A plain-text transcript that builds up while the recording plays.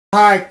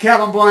Hi,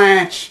 Kevin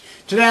Blanche.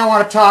 Today I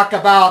want to talk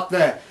about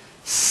the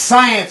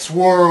science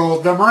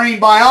world, the marine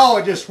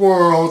biologist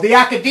world, the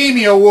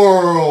academia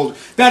world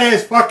that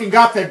has fucking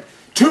got the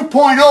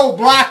 2.0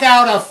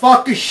 blackout of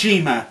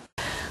Fukushima.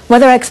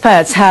 Weather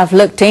experts have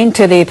looked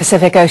into the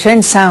Pacific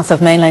Ocean south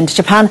of mainland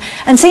Japan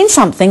and seen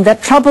something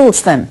that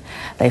troubles them.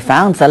 They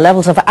found the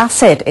levels of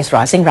acid is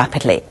rising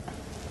rapidly.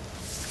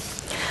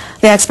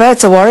 The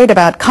experts are worried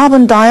about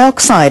carbon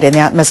dioxide in the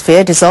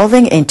atmosphere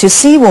dissolving into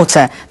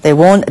seawater. They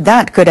warn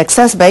that could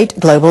exacerbate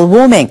global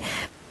warming.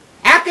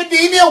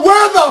 Academia,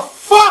 where the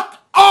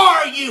fuck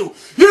are you?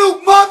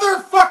 You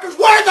motherfuckers,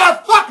 where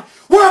the fuck?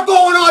 We're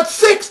going on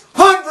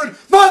 600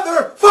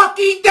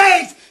 motherfucking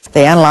days!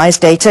 They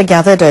analysed data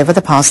gathered over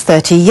the past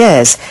 30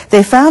 years.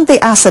 They found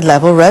the acid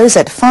level rose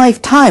at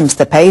 5 times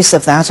the pace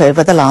of that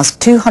over the last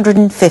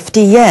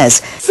 250 years.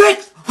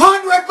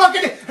 600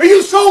 fucking days! Are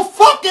you so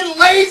fucking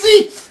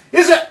lazy?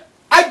 Is it?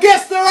 I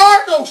guess there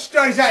are no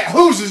studies.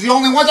 Whose is the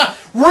only ones?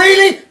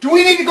 Really? Do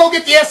we need to go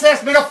get the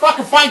SS Minnow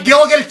fucking find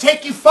Gilligan to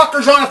take you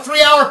fuckers on a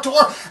 3-hour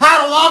tour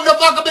out along the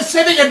fucking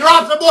Pacific and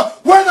drop some more?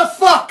 Where the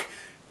fuck?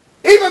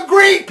 Even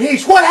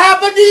Greenpeace, what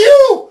happened to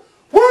you?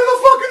 Where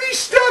the fuck are these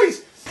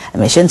studies?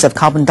 Emissions of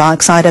carbon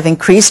dioxide have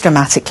increased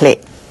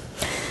dramatically.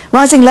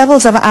 Rising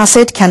levels of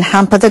acid can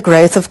hamper the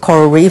growth of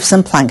coral reefs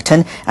and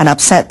plankton and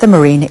upset the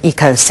marine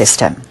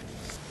ecosystem.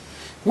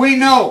 We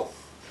know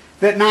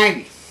that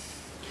 90.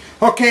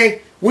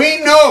 Okay, we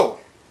know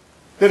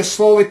that it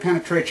slowly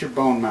penetrates your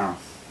bone marrow.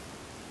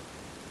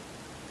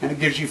 And it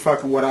gives you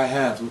fucking what I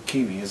have,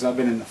 leukemia, as I've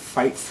been in the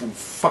fight from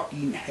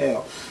fucking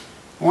hell.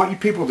 I want you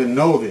people to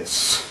know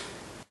this.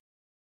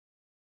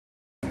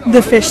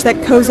 The fish that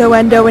Kozo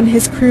Endo and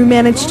his crew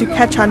managed to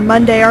catch on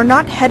Monday are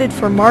not headed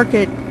for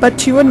market, but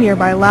to a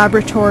nearby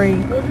laboratory.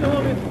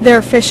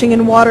 They're fishing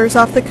in waters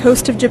off the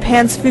coast of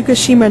Japan's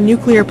Fukushima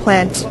nuclear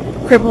plant,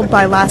 crippled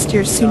by last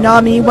year's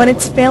tsunami when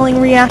its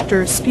failing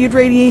reactors spewed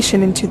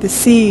radiation into the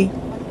sea.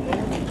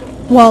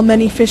 While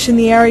many fish in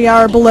the area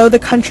are below the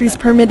country's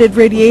permitted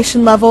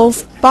radiation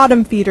levels,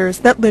 bottom feeders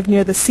that live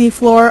near the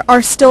seafloor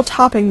are still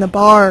topping the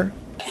bar.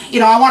 You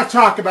know, I want to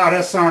talk about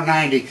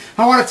SR-90.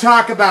 I want to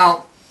talk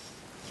about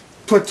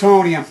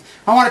plutonium.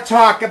 I want to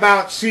talk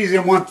about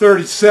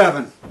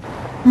cesium-137.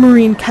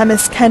 Marine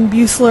chemist Ken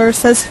Buessler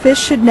says fish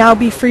should now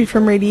be free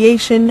from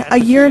radiation a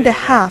year and a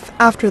half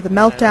after the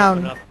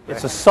meltdown.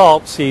 It's a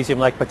salt, cesium,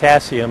 like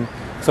potassium,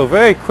 so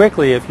very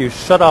quickly if you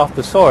shut off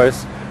the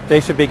source,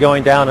 they should be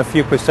going down a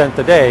few percent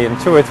a day. In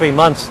 2 or 3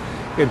 months,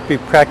 it'd be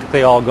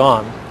practically all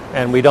gone.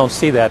 And we don't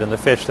see that in the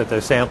fish that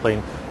they're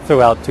sampling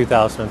throughout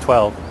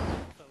 2012.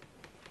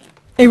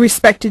 A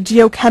respected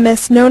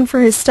geochemist known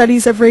for his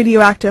studies of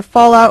radioactive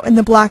fallout in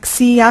the Black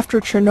Sea after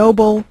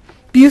Chernobyl,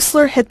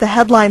 Buessler hit the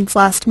headlines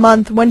last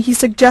month when he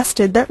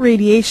suggested that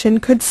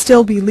radiation could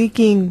still be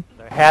leaking.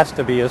 There has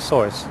to be a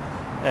source,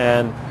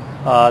 and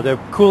they're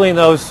cooling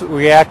those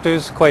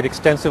reactors quite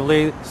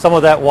extensively. Some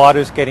of that water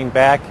is getting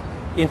back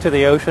into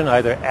the ocean,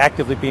 either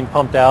actively being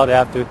pumped out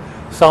after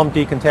some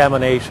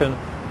decontamination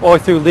or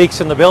through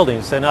leaks in the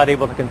buildings. They're not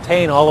able to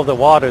contain all of the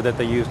water that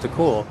they use to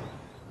cool.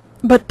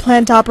 But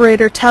plant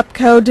operator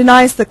TEPCO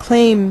denies the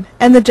claim,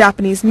 and the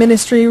Japanese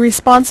ministry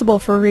responsible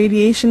for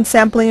radiation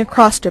sampling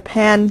across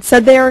Japan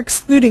said they are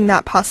excluding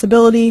that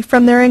possibility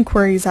from their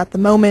inquiries at the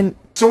moment.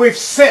 So we've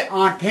sit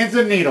on pins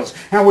and needles,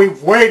 and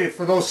we've waited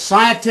for those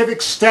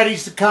scientific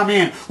studies to come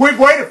in. We've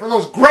waited for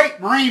those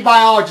great marine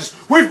biologists.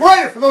 We've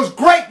waited for those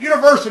great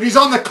universities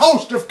on the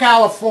coast of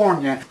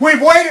California.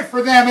 We've waited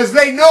for them as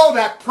they know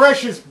that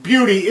precious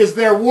beauty is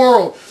their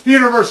world. The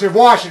University of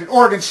Washington,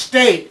 Oregon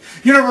State,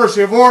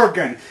 University of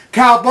Oregon,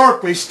 Cal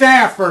Berkeley,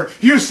 Stanford,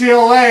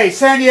 UCLA,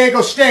 San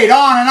Diego State,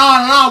 on and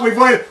on and on. We've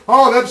waited.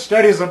 Oh, them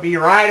studies will be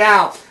right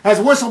out. As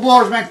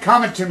whistleblowers been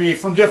coming to me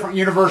from different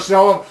universities,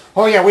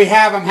 oh yeah, we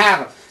have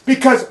them.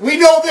 Because we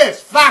know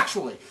this,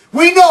 factually.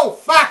 We know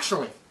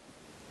factually.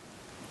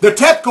 The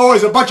TEPCO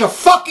is a bunch of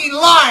fucking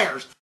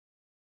liars.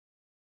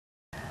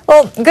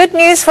 Well, good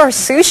news for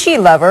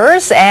sushi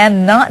lovers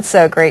and not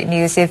so great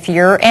news if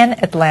you're an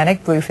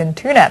Atlantic bluefin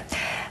tuna.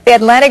 The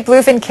Atlantic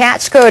bluefin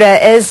catch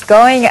quota is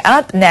going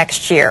up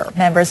next year.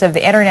 Members of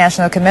the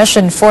International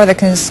Commission for the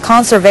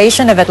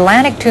Conservation of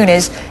Atlantic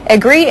Tunas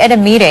agreed at a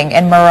meeting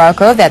in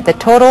Morocco that the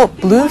total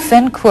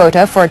bluefin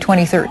quota for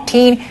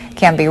 2013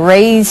 can be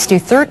raised to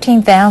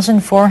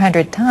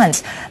 13,400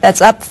 tons.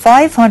 That's up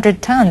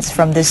 500 tons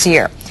from this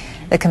year.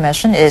 The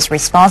Commission is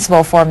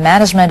responsible for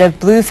management of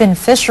bluefin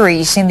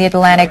fisheries in the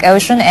Atlantic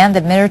Ocean and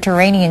the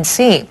Mediterranean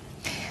Sea.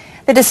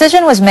 The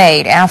decision was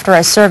made after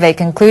a survey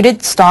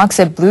concluded stocks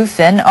of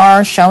bluefin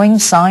are showing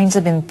signs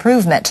of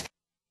improvement.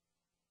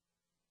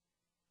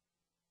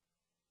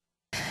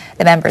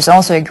 The members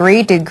also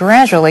agreed to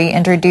gradually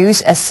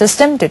introduce a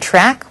system to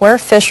track where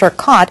fish are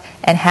caught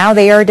and how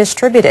they are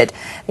distributed.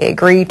 They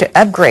agreed to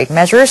upgrade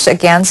measures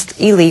against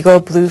illegal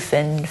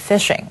bluefin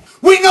fishing.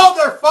 We know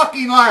they're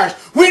fucking liars.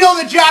 We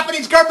know the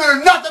Japanese government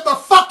are nothing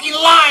but fucking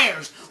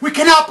liars. We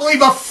cannot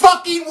believe a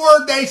fucking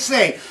word they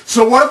say.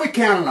 So what have we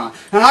counted on?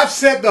 And I've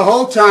said the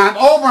whole time,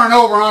 over and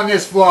over on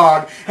this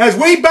vlog, as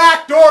we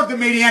backdoored the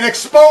media and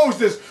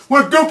exposed us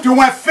when Gupta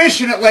went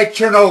fishing at Lake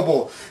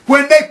Chernobyl,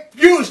 when they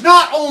used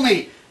not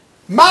only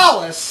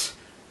malice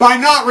by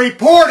not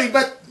reporting,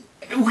 but,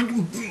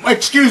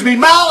 excuse me,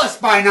 malice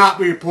by not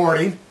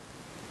reporting.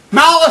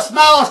 Malice,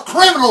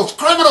 criminals,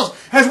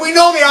 as we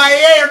know the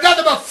IAEA are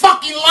nothing but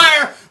fucking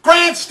liar,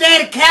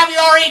 grandstanding,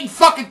 caviar-eating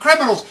fucking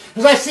criminals.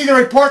 As I see the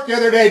report the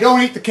other day,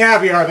 don't eat the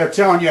caviar, they're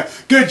telling you.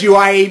 Good, you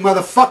IAEA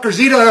motherfuckers,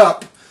 eat it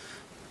up.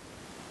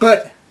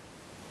 But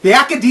the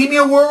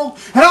academia world,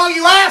 and all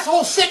you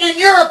assholes sitting in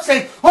Europe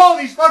saying, oh,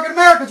 these fucking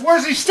Americans,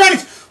 where's these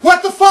studies?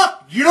 What the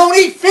fuck? You don't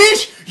eat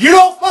fish? You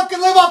don't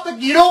fucking live off the,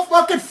 you don't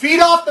fucking feed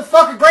off the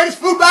fucking greatest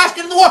food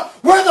basket in the world?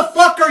 Where the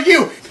fuck are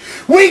you?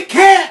 We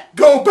can't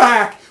go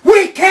back.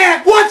 We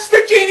can't. Once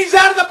the genie's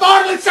out of the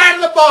bottle, it's out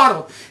of the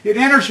bottle. It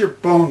enters your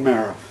bone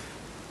marrow.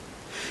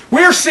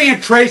 We're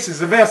seeing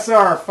traces of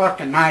SR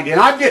fucking 90,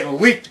 and I'm getting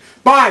leaked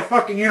by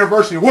fucking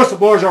university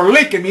whistleblowers are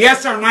leaking me.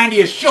 SR90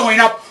 is showing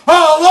up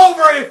all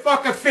over a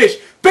fucking fish.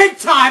 Big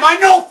time. I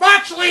know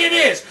factually it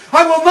is.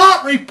 I will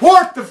not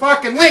report the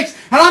fucking links,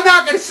 and I'm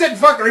not going to sit and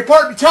fucking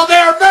report until they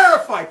are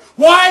verified.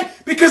 Why?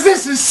 Because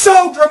this is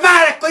so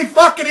dramatically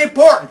fucking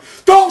important.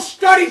 Those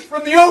studies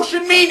from the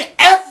ocean mean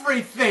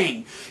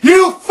everything.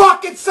 You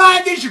fucking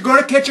scientists, you're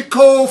going to catch a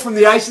cold from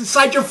the ice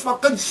inside your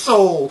fucking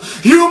soul.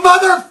 You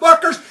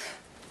motherfuckers.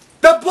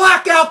 The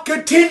blackout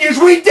continues.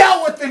 We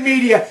dealt with the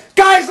media.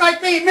 Guys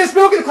like me, Miss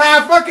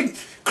Milkencloud, fucking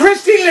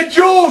Christine and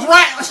Jules,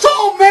 right?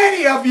 So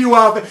many of you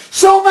out there.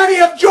 So many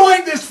have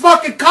joined this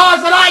fucking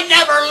cause that I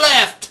never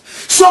left.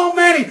 So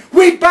many.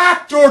 We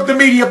backdoored the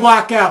media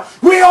blackout.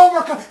 We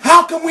overcome.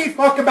 How can we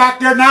fucking back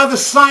there now? The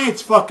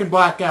science fucking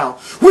blackout.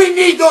 We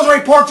need those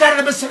reports out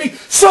of the Pacific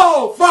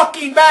so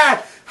fucking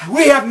bad.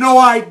 We have no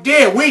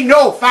idea. We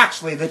know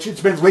factually that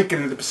it's been leaking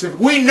into the Pacific.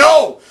 We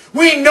know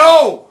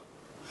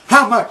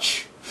how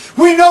much.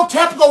 We know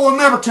TEPCO will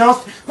never tell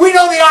us. We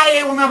know the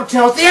IAEA will never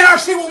tell us. The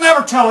NRC will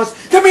never tell us.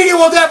 The media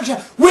will never tell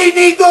us. We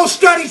need those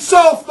studies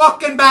so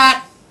fucking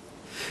bad.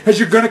 As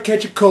you're going to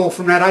catch a cold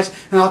from that ice.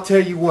 And I'll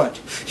tell you what.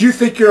 You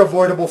think you're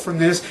avoidable from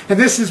this. And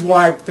this is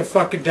why the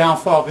fucking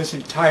downfall of this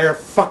entire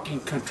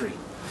fucking country.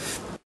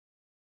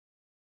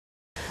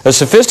 A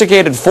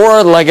sophisticated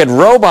four-legged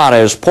robot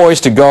is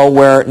poised to go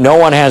where no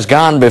one has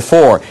gone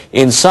before,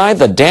 inside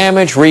the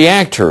damaged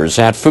reactors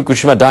at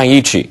Fukushima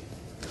DAI-ICHI.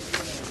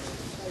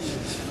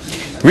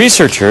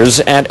 Researchers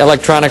at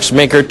electronics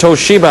maker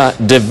Toshiba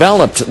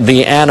developed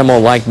the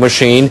animal-like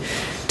machine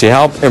to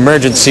help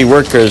emergency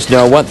workers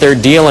know what they're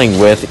dealing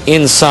with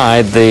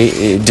inside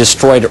the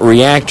destroyed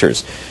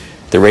reactors.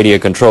 The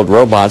radio-controlled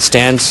robot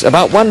stands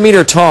about 1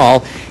 meter tall,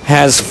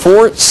 has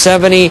 4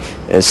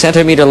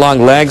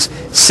 70-centimeter-long legs,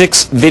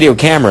 6 video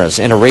cameras,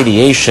 and a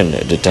radiation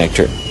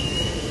detector.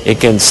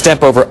 It can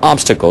step over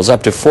obstacles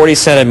up to 40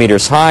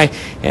 centimeters high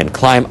and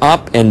climb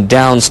up and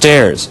down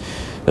stairs.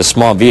 The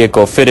small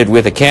vehicle fitted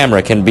with a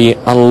camera can be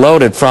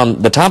unloaded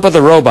from the top of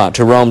the robot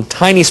to roam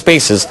tiny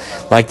spaces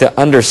like the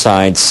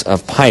undersides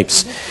of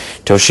pipes.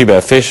 Toshiba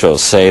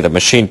officials say the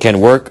machine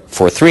can work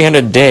for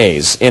 300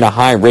 days in a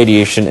high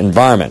radiation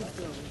environment.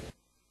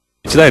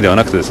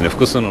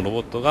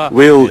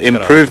 We'll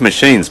improve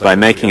machines by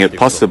making it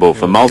possible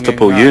for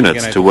multiple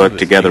units to work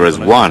together as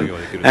one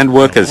and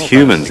work as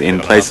humans in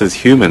places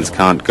humans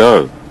can't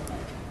go.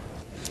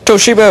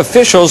 Toshiba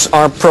officials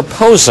are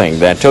proposing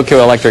that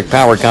Tokyo Electric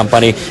Power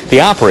Company, the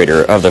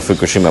operator of the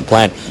Fukushima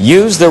plant,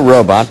 use the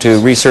robot to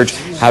research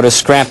how to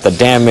scrap the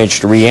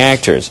damaged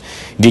reactors.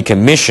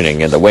 Decommissioning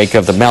in the wake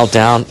of the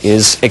meltdown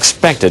is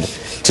expected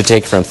to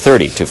take from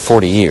 30 to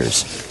 40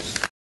 years.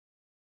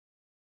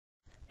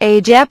 A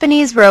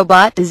Japanese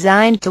robot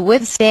designed to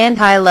withstand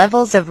high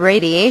levels of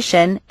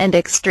radiation and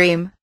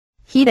extreme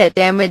heat at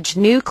damaged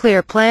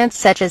nuclear plants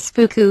such as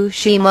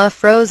Fukushima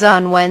froze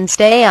on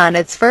Wednesday on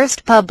its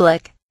first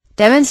public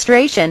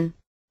demonstration.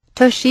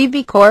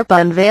 Toshiba Corp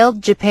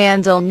unveiled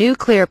Japan's own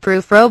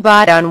nuclear-proof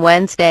robot on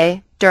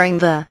Wednesday. During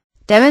the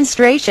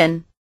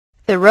demonstration,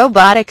 the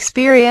robot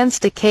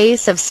experienced a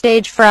case of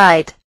stage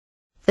fright.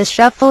 The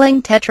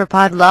shuffling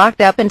tetrapod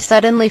locked up and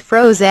suddenly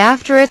froze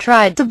after it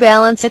tried to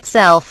balance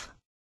itself,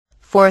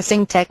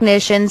 forcing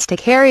technicians to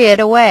carry it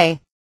away.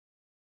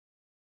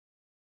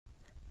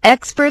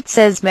 Expert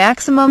says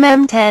maximum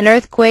M10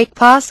 earthquake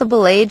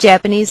possible. A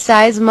Japanese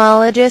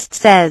seismologist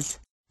says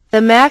the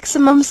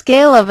maximum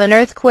scale of an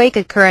earthquake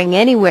occurring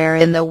anywhere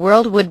in the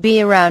world would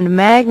be around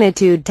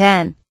magnitude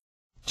 10.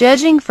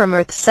 Judging from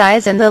Earth's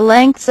size and the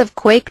lengths of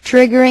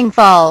quake-triggering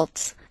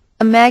faults,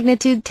 a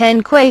magnitude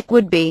 10 quake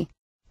would be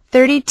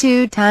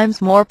 32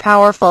 times more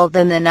powerful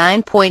than the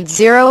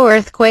 9.0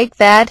 earthquake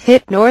that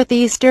hit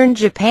northeastern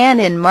Japan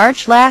in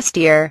March last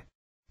year.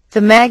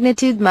 The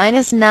magnitude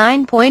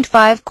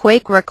 -9.5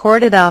 quake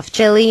recorded off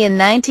Chile in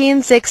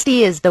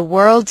 1960 is the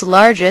world's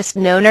largest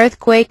known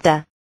earthquake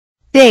to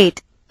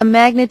date. A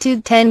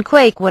magnitude 10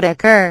 quake would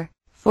occur,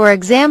 for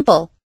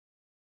example,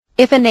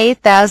 If an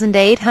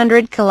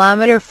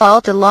 8,800-kilometer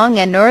fault along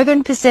a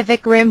northern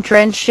Pacific Rim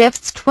trench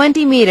shifts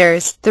 20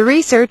 meters, the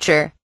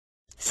researcher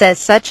says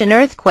such an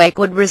earthquake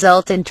would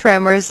result in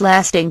tremors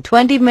lasting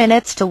 20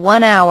 minutes to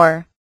 1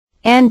 hour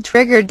and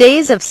trigger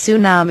days of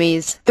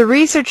tsunamis. The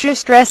researcher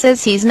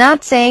stresses he's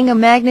not saying a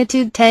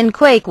magnitude 10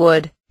 quake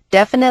would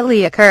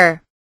definitely occur,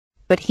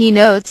 but he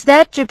notes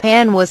that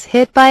Japan was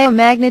hit by a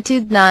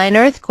magnitude 9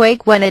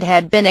 earthquake when it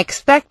had been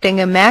expecting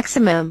a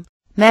maximum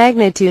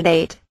magnitude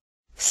 8.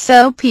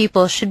 So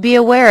people should be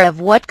aware of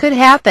what could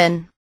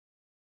happen.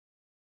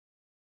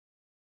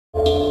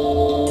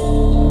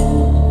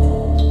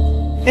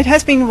 It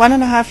has been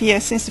 1.5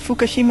 years since the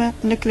Fukushima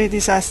nuclear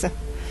disaster.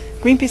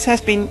 Greenpeace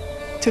has been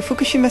to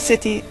Fukushima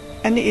City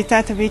and the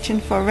Iitate region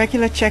for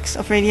regular checks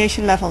of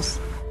radiation levels.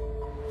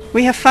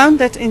 We have found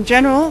that in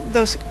general,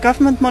 those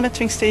government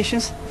monitoring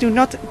stations do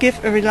not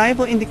give a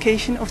reliable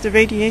indication of the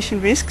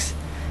radiation risks.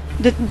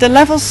 The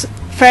levels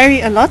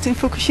vary a lot in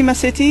Fukushima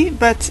City,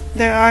 but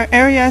there are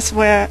areas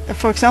where,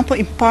 for example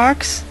in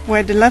parks,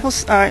 where the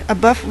levels are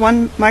above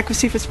 1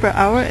 microsieverts per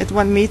hour at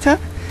 1 meter,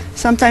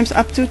 sometimes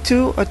up to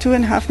 2 or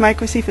 2.5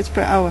 microsieverts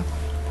per hour.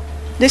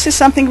 This is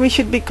something we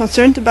should be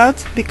concerned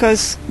about,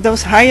 because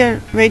those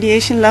higher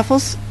radiation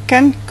levels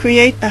can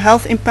create a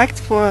health impact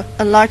for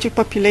a larger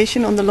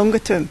population on the longer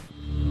term.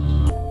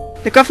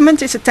 The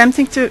government is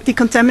attempting to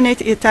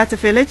decontaminate Iitate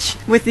village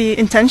with the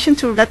intention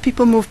to let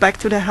people move back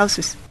to their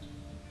houses.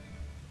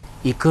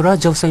 いくら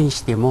除染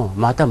しても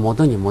また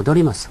元に戻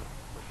ります。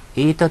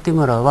飯舘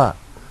村は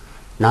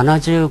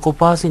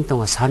 75%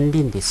 が山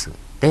林です。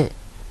で、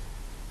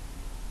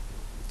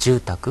住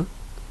宅、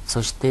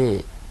そし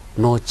て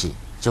農地、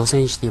除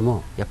染して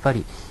もやっぱ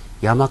り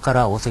山か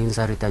ら汚染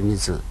された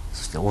水、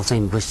そして汚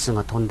染物質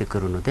が飛んでく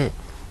るので、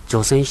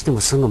除染して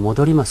もすぐ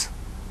戻ります。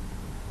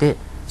で、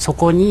そ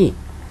こに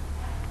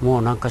も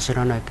うなんか知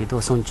らないけど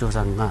村長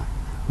さんが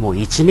もう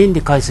1年で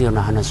返すよう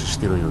な話し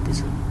てるようで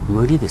す。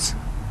無理です。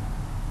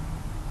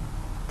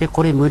で、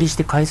これ無理し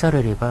て返さ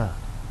れれば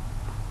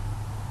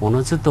お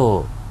のず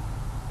と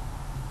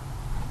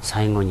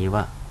最後に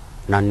は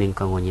何年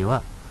か後に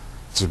は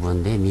自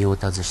分で身を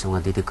絶つ人が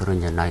出てくるん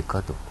じゃない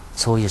かと、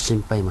そういう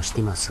心配もし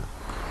ています。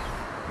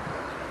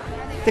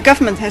The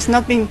government has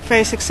not been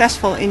very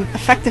successful in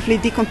effectively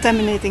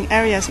decontaminating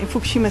areas in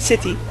Fukushima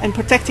City and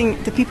protecting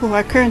the people who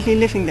are currently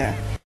living there.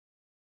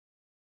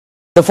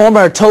 The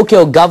former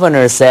Tokyo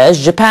governor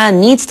says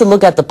Japan needs to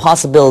look at the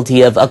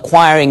possibility of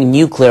acquiring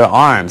nuclear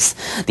arms.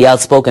 The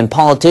outspoken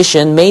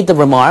politician made the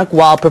remark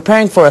while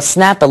preparing for a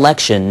snap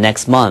election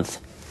next month.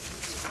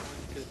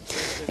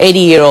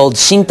 80-year-old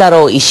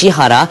Shintaro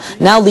Ishihara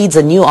now leads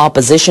a new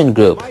opposition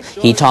group.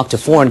 He talked to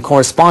foreign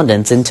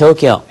correspondents in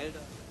Tokyo.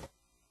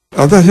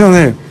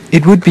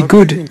 It would be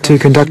good to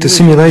conduct a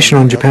simulation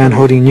on Japan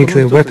holding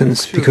nuclear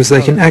weapons because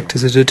they can act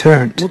as a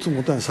deterrent.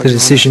 The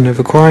decision of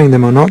acquiring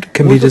them or not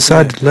can be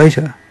decided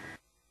later.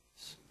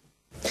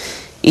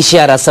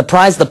 Ishihara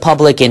surprised the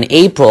public in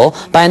April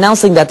by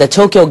announcing that the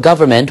Tokyo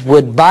government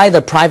would buy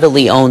the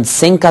privately owned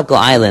Senkaku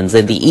Islands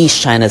in the East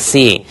China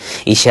Sea.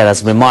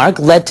 Ishihara's remark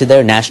led to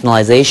their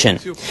nationalization.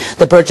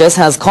 The purchase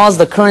has caused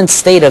the current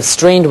state of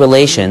strained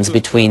relations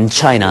between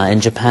China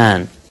and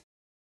Japan.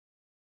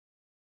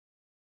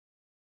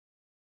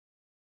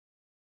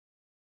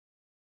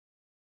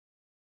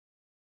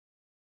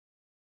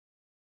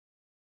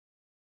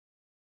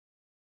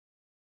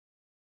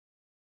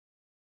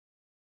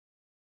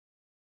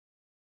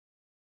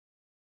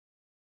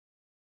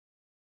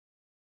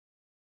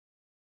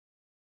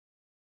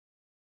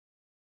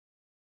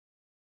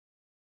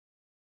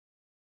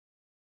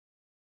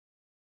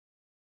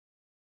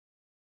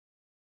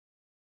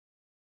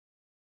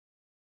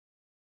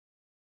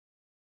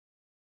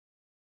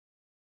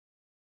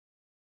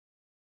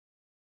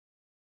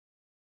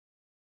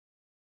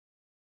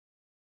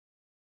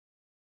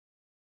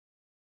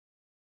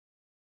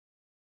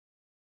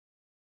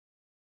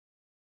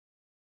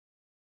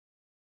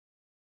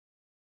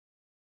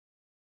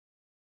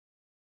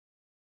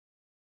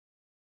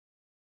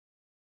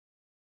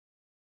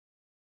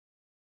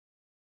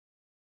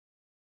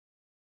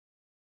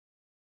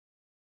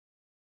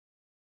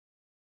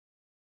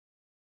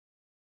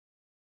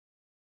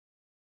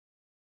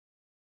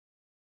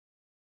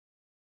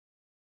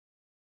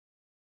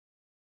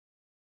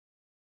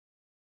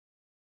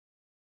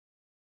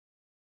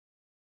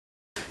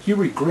 You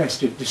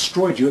regressed, it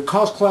destroyed you, it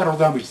caused collateral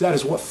damage. That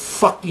is what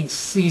fucking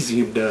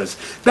cesium does.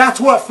 That's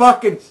what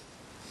fucking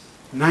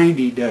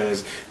 90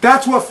 does.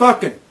 That's what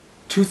fucking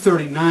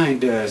 239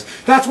 does.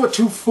 That's what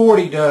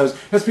 240 does.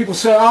 As people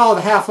say, oh,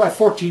 the half-life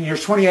 14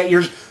 years, 28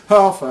 years.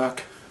 Oh,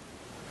 fuck.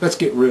 Let's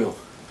get real.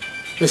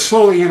 It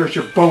slowly enters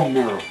your bone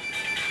marrow.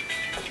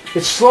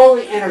 It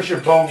slowly enters your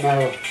bone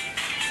marrow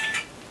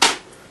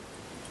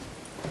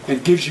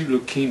and gives you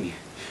leukemia.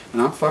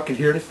 And I'm fucking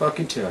here to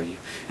fucking tell you.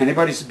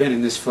 Anybody who's been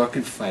in this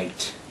fucking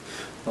fight,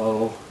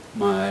 oh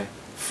my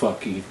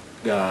fucking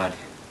God.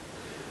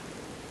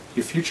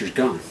 your future's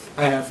gone.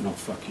 I have no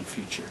fucking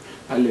future.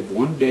 I live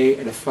one day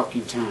at a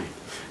fucking time.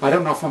 I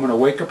don't know if I'm going to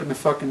wake up in the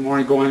fucking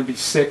morning, go in and be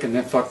sick, and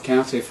then fuck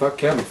count, say fuck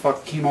Kevin,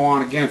 fuck chemo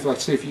on again,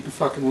 let's see if you can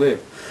fucking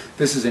live.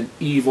 This is an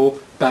evil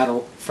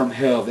battle from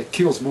hell that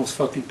kills most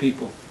fucking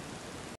people.